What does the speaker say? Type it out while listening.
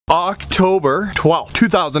October 12th,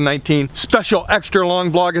 2019. Special extra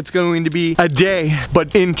long vlog. It's going to be a day,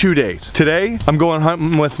 but in 2 days. Today, I'm going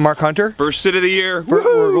hunting with Mark Hunter. First sit of the year.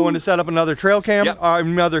 We're going to set up another trail cam, Yep.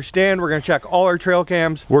 Another stand. We're going to check all our trail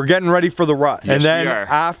cams. We're getting ready for the rut. Yes, and then we are.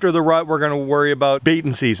 after the rut, we're going to worry about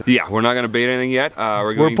baiting season. Yeah, we're not going to bait anything yet.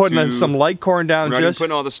 We're putting some light corn down. We're not even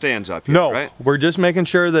putting all the stands up yet, No, right? we're just making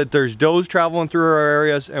sure that there's does traveling through our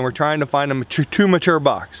areas, and we're trying to find two mature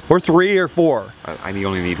bucks, or 3 or 4. I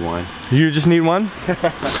only need one. You just need one?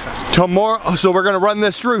 Tomorrow, so we're gonna run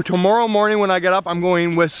this through. Tomorrow morning when I get up, I'm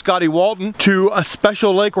going with Scotty Walton to a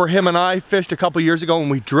special lake where him and I fished a couple years ago, and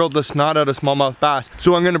we drilled the snot out of smallmouth bass.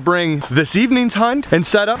 So I'm gonna bring this evening's hunt and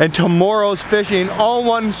setup and tomorrow's fishing all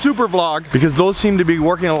one super vlog, because those seem to be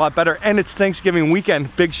working a lot better, and it's Thanksgiving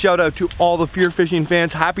weekend. Big shout out to all the Fear Fishing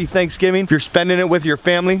fans. Happy Thanksgiving. If you're spending it with your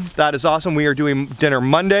family, that is awesome. We are doing dinner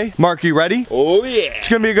Monday. Mark, you ready? Oh yeah. It's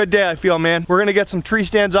gonna be a good day, I feel, man. We're gonna get some tree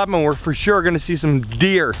stands up, and we're for sure gonna see some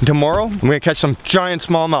deer. Tomorrow, I'm gonna catch some giant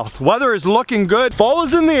smallmouth. Weather is looking good. Fall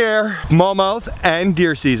is in the air. Smallmouth and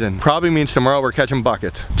deer season. Probably means tomorrow we're catching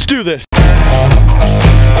buckets. Let's do this.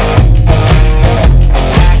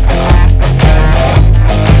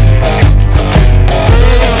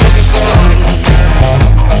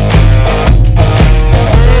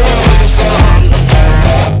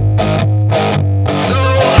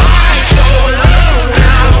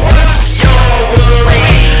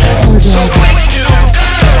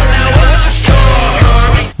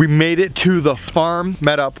 We made it to the farm,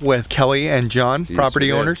 met up with Kelly and John,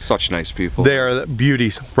 property owners. Such nice people. They are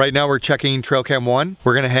beauties. Right now we're checking trail cam 1.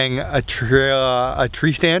 We're gonna hang a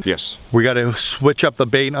tree stand. Yes. We gotta switch up the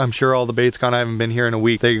bait. I'm sure all the bait's gone. I haven't been here in a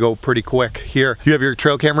week. They go pretty quick. Here, you have your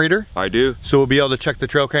trail cam reader? I do. So we'll be able to check the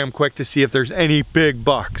trail cam quick to see if there's any big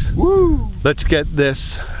bucks. Woo! Let's get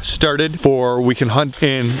this started for we can hunt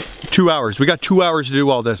in 2 hours. We got 2 hours to do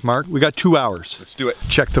all this, Mark. We got 2 hours. Let's do it.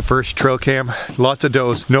 Check the first trail cam. Lots of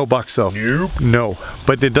does. No bucks though. Nope. No.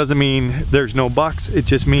 But it doesn't mean there's no bucks. It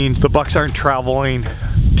just means the bucks aren't traveling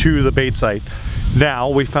to the bait site. Now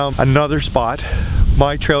we found another spot.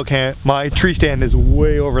 My tree stand is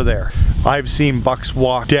way over there. I've seen bucks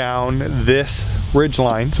walk down this ridge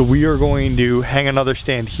line. So we are going to hang another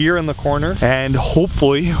stand here in the corner, and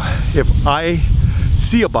hopefully if I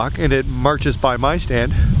see a buck and it marches by my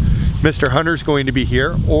stand, Mr. Hunter's going to be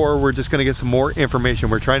here, or we're just gonna get some more information.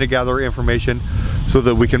 We're trying to gather information so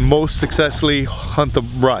that we can most successfully hunt the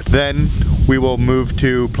rut. Then we will move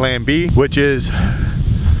to plan B, which is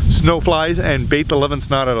snow flies and bait the living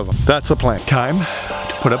snot out of them. That's the plan. Time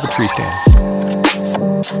to put up a tree stand.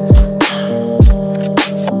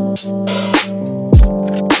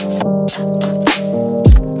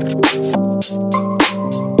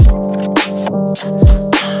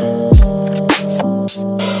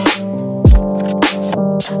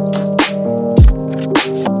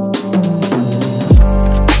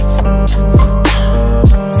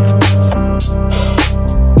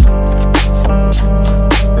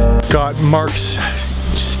 Got Mark's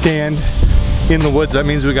stand in the woods. That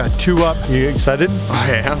means we got 2 up. You excited?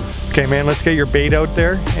 I am. Okay, man, let's get your bait out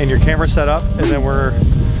there and your camera set up, and then we're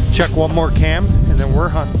check one more cam, and then we're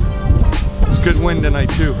hunting. It's good wind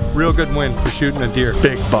tonight too. Real good wind for shooting a deer.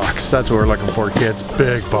 Big bucks. That's what we're looking for, kids.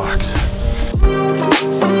 Big bucks.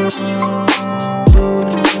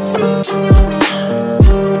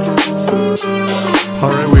 All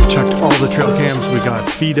right, we've checked all the trail cams. We got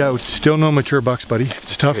feed out. Still no mature bucks, buddy.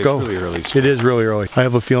 It's a tough go. It's really early. It is really early. I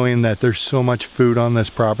have a feeling that there's so much food on this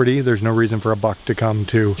property, there's no reason for a buck to come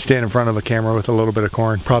to stand in front of a camera with a little bit of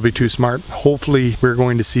corn. Probably too smart. Hopefully, we're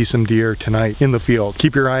going to see some deer tonight in the field.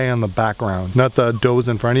 Keep your eye on the background, not the does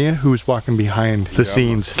in front of you. Who's walking behind the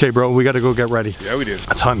scenes? Okay, bro, we got to go get ready. Yeah, we do.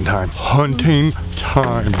 It's hunting time. Hunting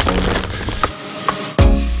time.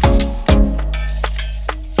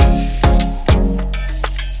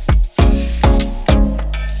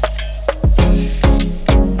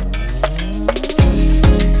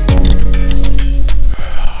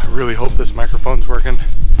 Hope this microphone's working.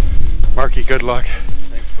 Marky, good luck.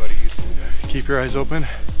 Thanks, buddy. You too. Keep your eyes open.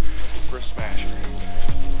 For a smasher.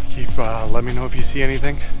 Keep, let me know if you see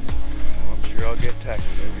anything. Well, I'm sure I'll get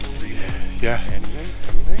texts every 3 minutes. Yeah.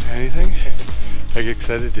 Anything? Anything? I get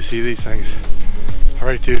excited to see these things. All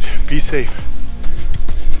right, dude, be safe.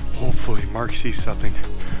 Hopefully Mark sees something.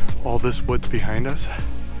 All this wood's behind us.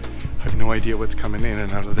 I have no idea what's coming in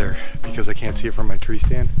and out of there because I can't see it from my tree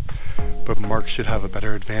stand. But Mark should have a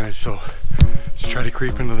better advantage, so let's try to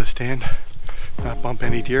creep into the stand, not bump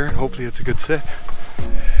any deer, and hopefully it's a good sit.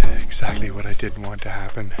 Exactly what I didn't want to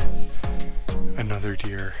happen. Another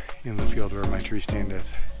deer in the field where my tree stand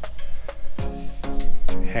is.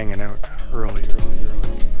 Hanging out early.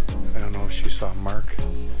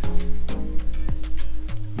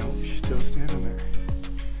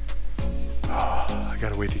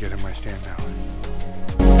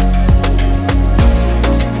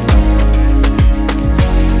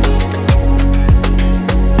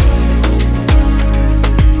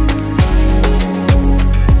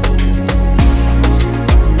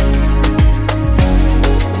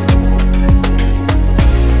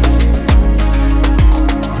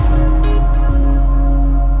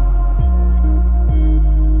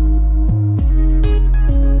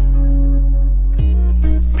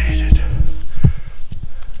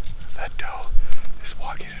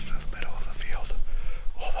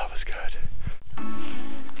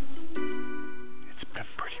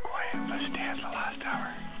 in the last hour.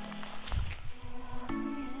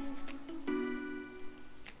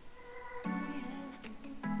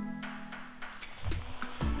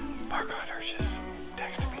 Mark Hunter's just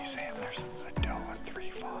texted me saying there's a doe and 3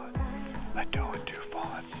 fawns. A doe and 2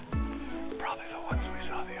 fawns. Probably the ones we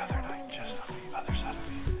saw the other night, just on the other side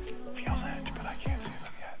of the field edge, but I can't see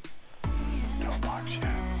them yet. No bucks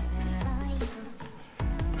yet.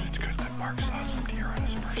 But it's good that Mark saw some deer on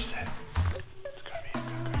his first sit. It's gonna be a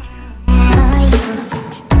good year.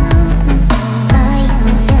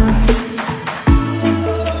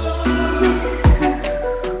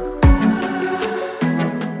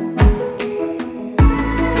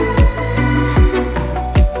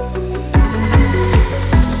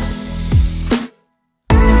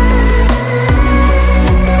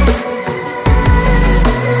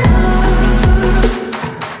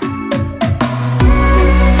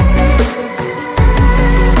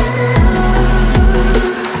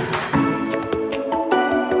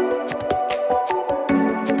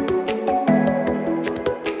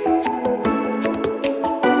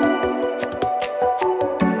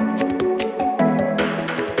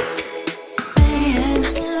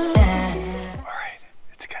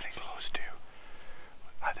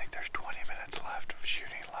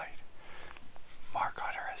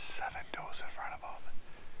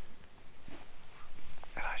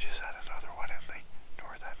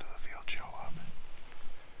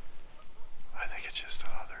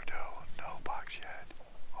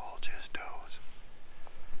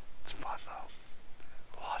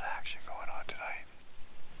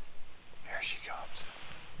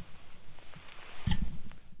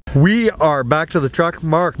 We are back to the truck.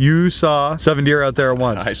 Mark, you saw 7 deer out there at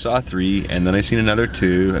once. I saw 3, and then I seen another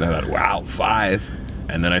 2, and I thought, wow, 5.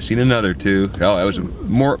 And then I seen another 2. Oh, that was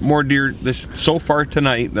more deer this so far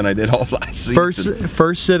tonight than I did all last season.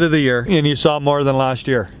 First sit of the year, and you saw more than last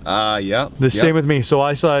year. Yeah. Same with me. So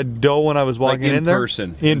I saw a doe when I was walking like in there.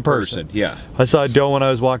 In person, yeah. I saw a doe when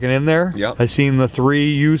I was walking in there. Yep. I seen the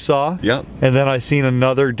 3 you saw. Yep. And then I seen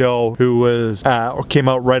another doe who was came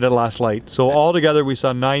out right at last light. So altogether we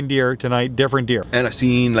saw 9 deer tonight, different deer. And I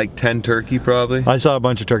seen like 10 turkey probably. I saw a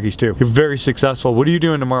bunch of turkeys too. You're very successful. What are you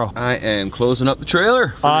doing tomorrow? I am closing up the trailer.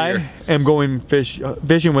 I am going fishing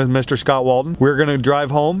with Mr. Scott Walton. We're gonna drive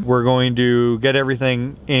home. We're going to get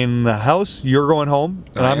everything in the house. You're going home,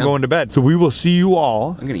 and I'm going to bed. So we will see you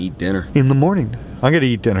all. I'm gonna eat dinner in the morning. I'm gonna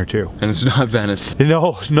eat dinner too. And it's not Venice.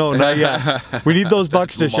 No, not yet. We need those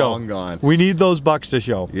bucks to show. Long gone. We need those bucks to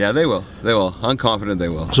show. Yeah, they will. They will. I'm confident they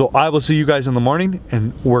will. So I will see you guys in the morning,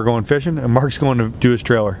 and we're going fishing, and Mark's going to do his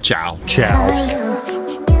trailer. Ciao. Ciao.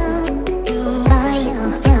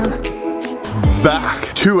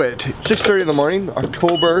 Back to it. 6:30 in the morning,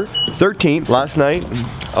 October 13th. Last night,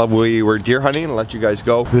 we were deer hunting and let you guys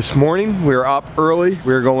go. This morning, we were up early.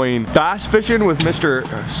 We were going bass fishing with Mr.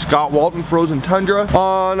 Scott Walton, Frozen Tundra,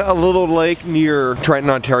 on a little lake near Trenton,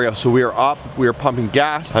 Ontario. So we are up, we are pumping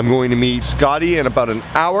gas. I'm going to meet Scotty in about an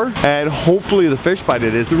hour, and hopefully the fish bite.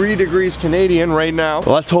 It is 3 degrees Canadian right now.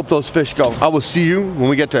 Let's hope those fish go. I will see you when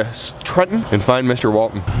we get to Trenton and find Mr.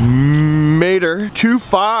 Walton. Mater to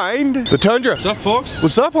find the Tundra. What's up, folks?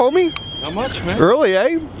 What's up, homie? Not much, man. Early,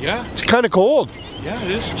 eh? Yeah. It's kind of cold. Yeah,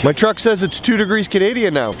 it is. My truck says it's 2 degrees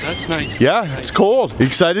Canadian now. That's nice. Yeah, nice. It's cold. You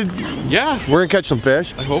excited? Yeah. We're gonna catch some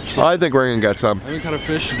fish. I hope so. I think we're gonna get some. I haven't caught a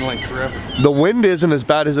fish in like forever. The wind isn't as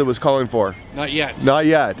bad as it was calling for. Not yet. Not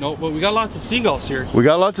yet. No, but we got lots of seagulls here. We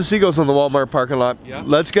got lots of seagulls in the Walmart parking lot. Yeah.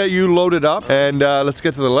 Let's get you loaded up and let's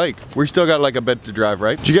get to the lake. We still got like a bit to drive,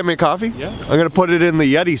 right? Did you get me a coffee? Yeah. I'm gonna put it in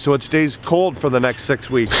the Yeti so it stays cold for the next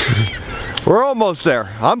 6 weeks. We're almost there.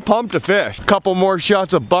 I'm pumped to fish. Couple more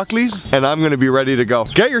shots of Buckley's and I'm gonna be ready to go.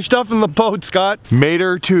 Get your stuff in the boat, Scott.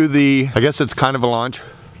 Mater to the, I guess it's kind of a launch.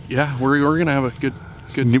 Yeah, we're gonna have a good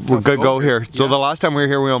We're good go here. So the last time we were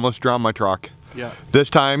here, we almost drowned my truck. Yeah. This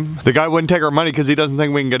time, the guy wouldn't take our money because he doesn't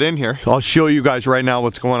think we can get in here. So I'll show you guys right now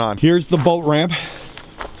what's going on. Here's the boat ramp.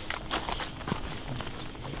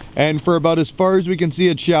 And for about as far as we can see,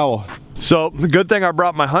 it's shallow. So the good thing I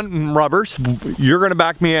brought my hunting rubbers. You're gonna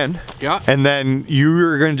back me in. Yeah. And then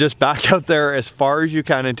you're gonna just back out there as far as you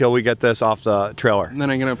can until we get this off the trailer. And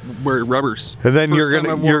then I'm gonna wear rubbers. And then First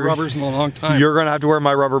time I've worn rubbers in a long time. You're gonna have to wear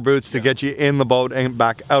my rubber boots to get you in the boat and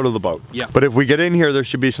back out of the boat. Yeah. But if we get in here, there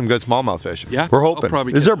should be some good smallmouth fishing. Yeah. We're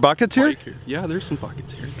hoping. Is there buckets here? Yeah, there's some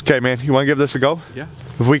buckets here. Okay, man, you wanna give this a go? Yeah.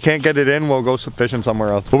 If we can't get it in, we'll go fishing somewhere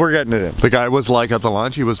else. But we're getting it in. The guy was like at the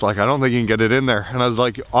launch, he was like, I don't think you can get it in there. And I was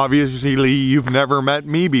like, obviously you've never met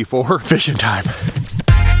me before. Fishing time.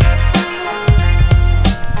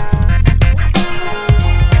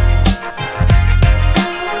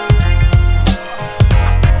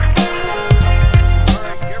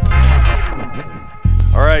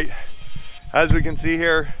 As we can see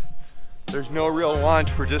here, there's no real launch.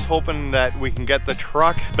 We're just hoping that we can get the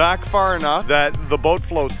truck back far enough that the boat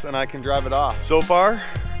floats and I can drive it off. So far,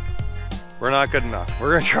 we're not good enough.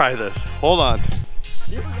 We're gonna try this. Hold on.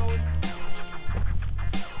 Keep her going.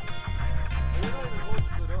 You're not even close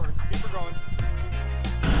to the doors. Keep her going.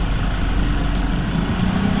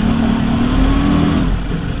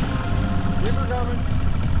 Keep her coming.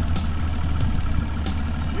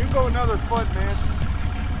 You can go another foot, man.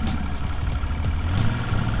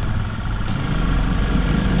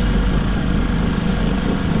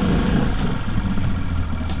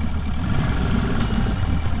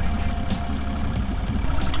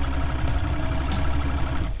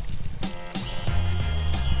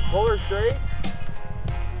 Pull her straight.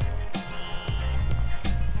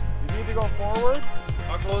 You need to go forward.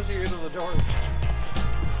 How close are you to the door?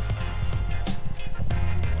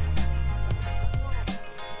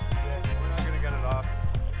 Okay, we're not gonna get it off.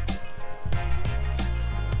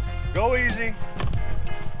 Go easy.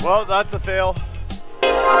 Well, that's a fail.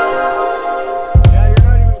 Yeah, you're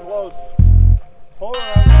not even close. Pull her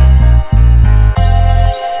out.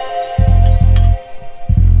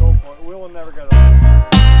 Go for it. We will never get it off.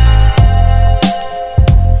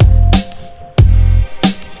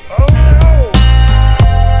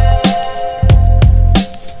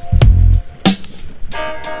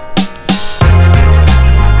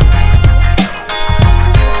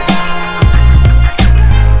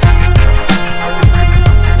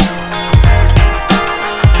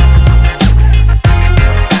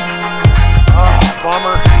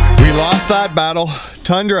 That battle.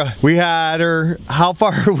 Tundra, we had her, how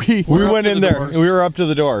far are we? We went in there, we were up to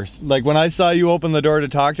the doors. Like when I saw you open the door to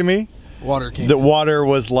talk to me, water came. The water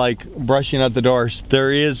was like brushing at the doors.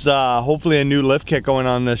 There is hopefully a new lift kit going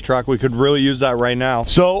on this truck. We could really use that right now.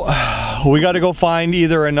 So we got to go find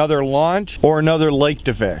either another launch or another lake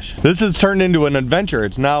to fish. This has turned into an adventure.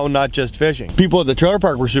 It's now not just fishing. People at the trailer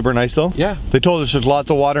park were super nice though. Yeah. They told us there's lots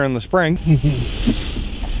of water in the spring.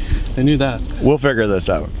 I knew that. We'll figure this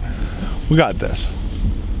out. We got this.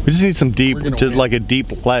 We just need some deep, just like a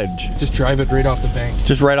deep ledge. Just drive it right off the bank.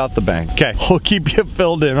 Just right off the bank. Okay, we'll keep you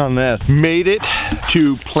filled in on this. Made it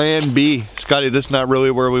to plan B. Scotty, this is not really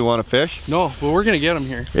where we want to fish. No, but we're gonna get them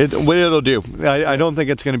here. It'll do. I don't think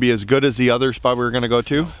it's gonna be as good as the other spot we were gonna go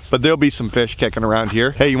to, but there'll be some fish kicking around here.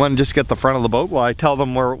 Hey, you want to just get the front of the boat while I tell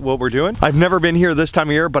them what we're doing? I've never been here this time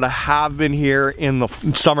of year, but I have been here in the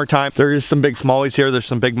summertime. There is some big smallies here. There's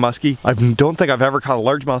some big muskie. I don't think I've ever caught a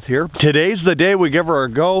largemouth here. Today's the day we give her a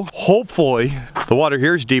go. Hopefully, the water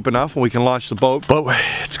here is deep enough and we can launch the boat, but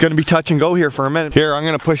it's gonna be touch and go here for a minute. Here, I'm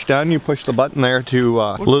gonna push down. You push the button there to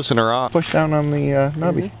loosen her off. Push down on the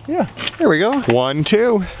nubby. Yeah, there we go. 1,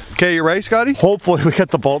 2. Okay, you ready, Scotty? Hopefully we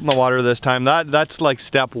get the bolt in the water this time. That's like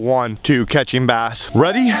step 1 to catching bass.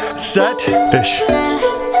 Ready, set, fish.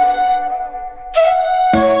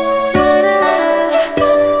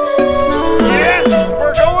 Yes,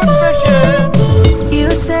 we're going fishing. You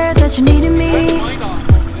said that you needed me.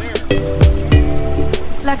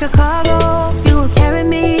 Like a cargo, you will carry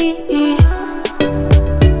me.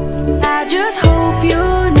 I just hope you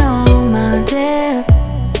know my depth,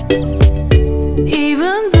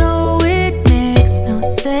 even though it makes no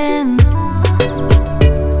sense.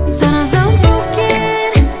 Sometimes I'm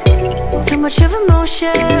broken, too much of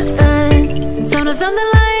emotion. Sometimes I'm the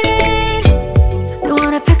lightning, don't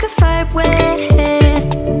wanna pick a fight with.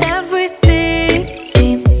 Everything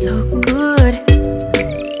seems so good.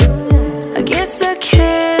 I guess I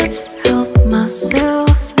can't help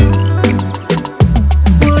myself.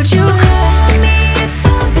 Would you call me if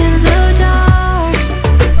I'm in the dark?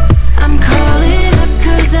 I'm calling up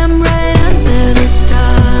 'cause I'm right under the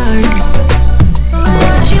stars.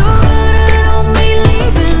 Would you run on me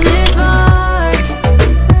leaving this mark?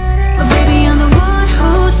 But baby, I'm the one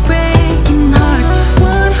who's breaking hearts,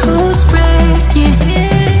 one who's breaking.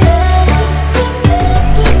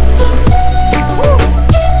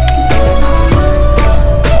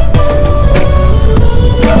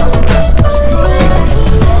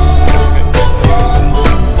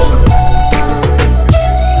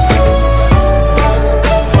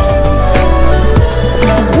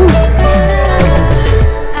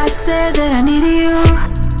 I said that I needed you,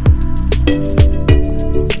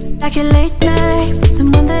 like a late night with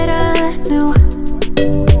someone that I knew.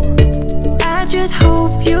 I just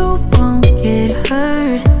hope you won't get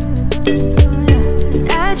hurt.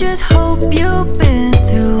 I just hope you've been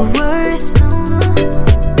through worse.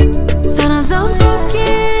 Sometimes I'm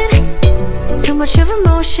broken, too much of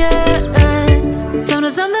emotions.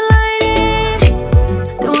 Sometimes I'm the lightning,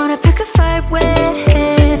 don't wanna pick a fight with.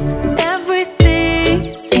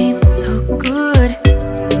 Everything seems so good.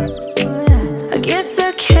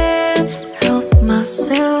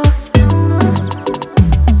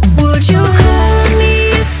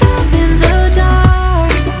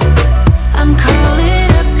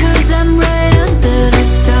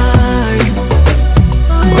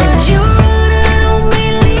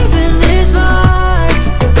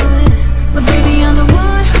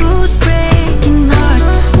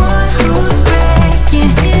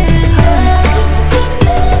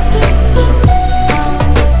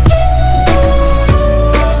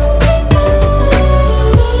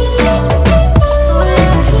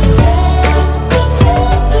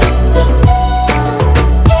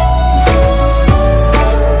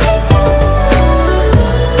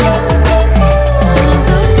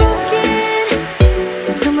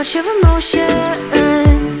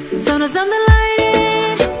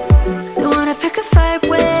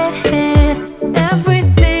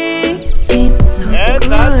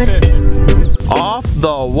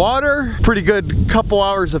 the water. Pretty good couple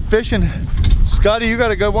hours of fishing. Scotty, you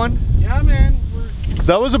got a good one? Yeah, man.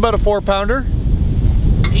 That was about a 4-pounder.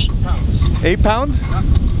 8 pounds. 8 pounds? Yeah.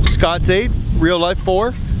 Scott's 8, real life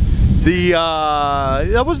 4. The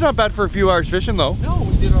that was not bad for a few hours fishing though. No,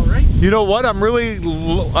 we did all right. You know what? I'm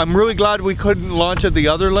really glad we couldn't launch at the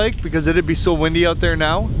other lake because it'd be so windy out there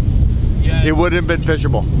now. Yeah. It wouldn't have been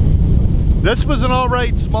fishable. This was an all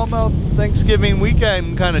right smallmouth Thanksgiving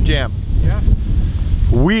weekend kind of jam. Yeah.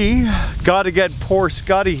 We got to get poor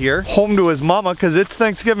Scotty here home to his mama because it's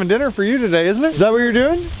Thanksgiving dinner for you today, isn't it? Is that what you're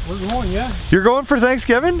doing? We're going, yeah. You're going for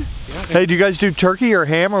Thanksgiving? Yeah. Hey, do you guys do turkey or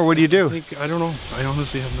ham or what do you do? I don't know. I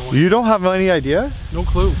honestly have no idea. You don't have any idea? No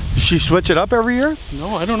clue. Does she switch it up every year?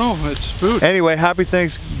 No, I don't know. It's food. Anyway, happy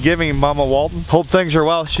Thanksgiving, Mama Walton. Hope things are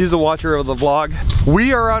well. She's a watcher of the vlog.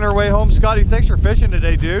 We are on our way home. Scotty, thanks for fishing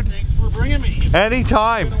today, dude. Thanks for bringing me.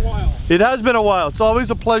 Anytime. It's been a while. It has been a while. It's always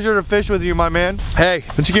a pleasure to fish with you, my man. Hey,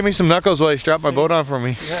 why don't you give me some knuckles while you strap my boat on for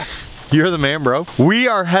me? Yeah. You're the man, bro. We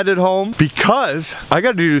are headed home because I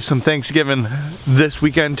got to do some Thanksgiving this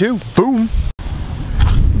weekend too. Boom.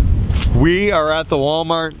 We are at the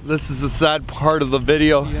Walmart. This is the sad part of the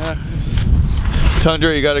video. Yeah.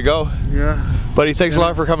 Tundra, you got to go. Yeah. Buddy, thanks a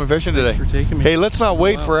lot for coming fishing today. Thanks for taking me. Hey, let's not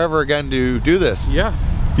wait forever again to do this. Yeah.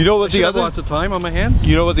 You know what I the have other? lots of time on my hands.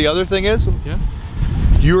 You know what the other thing is? Yeah.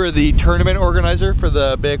 You are the tournament organizer for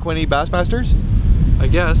the Bay of Quinte Bassmasters. I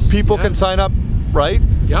guess. People yeah. can sign up, right?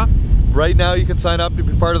 Yeah. Right now you can sign up to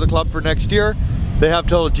be part of the club for next year. They have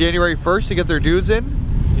till January 1st to get their dues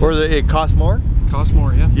in, or it costs more. Costs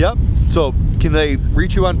more, yeah. Yep. So can they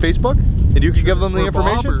reach you on Facebook and you can give them the Or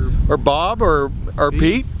information? Bob or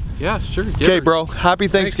Pete? Yeah, sure. Okay, bro. Happy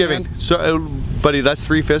Thanksgiving. Thanks, So, buddy, that's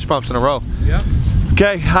 3 fist bumps in a row. Yeah.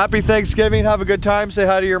 Okay, happy Thanksgiving. Have a good time. Say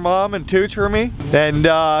hi to your mom and Tooch for me. And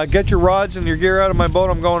get your rods and your gear out of my boat.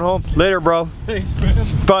 I'm going home. Later, bro. Thanks,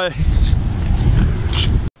 man. Bye.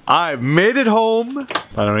 I've made it home.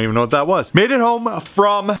 I don't even know what that was. Made it home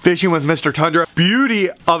from fishing with Mr. Tundra. Beauty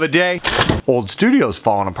of a day. Old studio's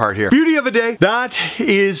falling apart here. Beauty of a day. That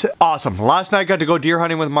is awesome. Last night I got to go deer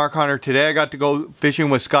hunting with Mark Hunter. Today I got to go fishing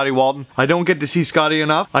with Scotty Walton. I don't get to see Scotty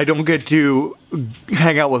enough. I don't get to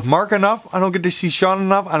hang out with Mark enough. I don't get to see Sean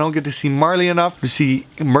enough. I don't get to see Marley enough. To see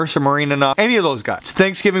Mercer Marine enough. Any of those guys. It's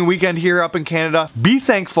Thanksgiving weekend here up in Canada. Be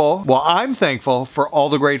thankful. Well, I'm thankful for all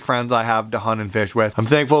the great friends I have to hunt and fish with. I'm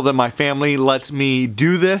thankful that my family lets me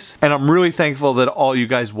do this. And I'm really thankful that all you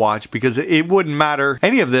guys watch because it wouldn't matter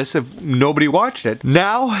any of this if nobody watched it.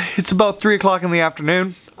 Now, it's about 3 o'clock in the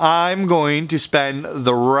afternoon. I'm going to spend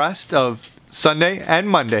the rest of Sunday and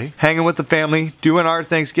Monday hanging with the family, doing our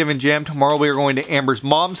Thanksgiving jam. Tomorrow we are going to Amber's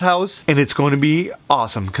mom's house and it's going to be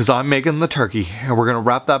awesome because I'm making the turkey and we're going to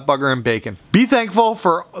wrap that bugger in bacon. Be thankful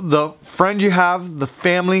for the friends you have, the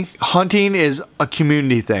family. Hunting is a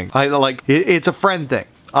community thing. It's a friend thing.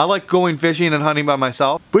 I like going fishing and hunting by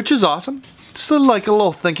myself, which is awesome. It's like a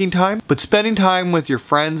little thinking time, but spending time with your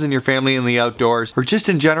friends and your family in the outdoors, or just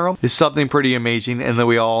in general, is something pretty amazing and that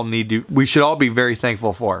we should all be very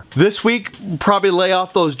thankful for. This week, probably lay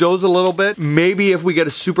off those does a little bit. Maybe if we get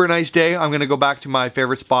a super nice day, I'm gonna go back to my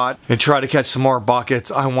favorite spot and try to catch some more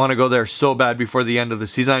buckets. I wanna go there so bad before the end of the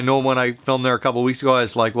season. I know when I filmed there a couple weeks ago, I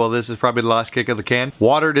was like, well, this is probably the last kick of the can.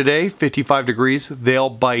 Water today, 55 degrees, they'll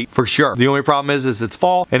bite for sure. The only problem is it's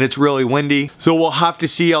fall and it's really windy, so we'll have to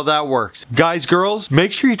see how that works. Guys, girls,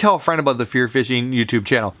 make sure you tell a friend about the Fear Fishing YouTube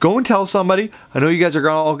channel. Go and tell somebody. I know you guys are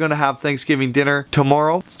all gonna have Thanksgiving dinner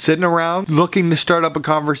tomorrow, sitting around, looking to start up a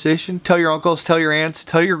conversation. Tell your uncles, tell your aunts,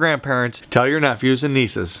 tell your grandparents, tell your nephews and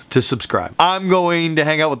nieces to subscribe. I'm going to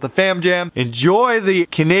hang out with the fam jam. Enjoy the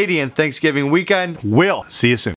Canadian Thanksgiving weekend. We'll see you soon.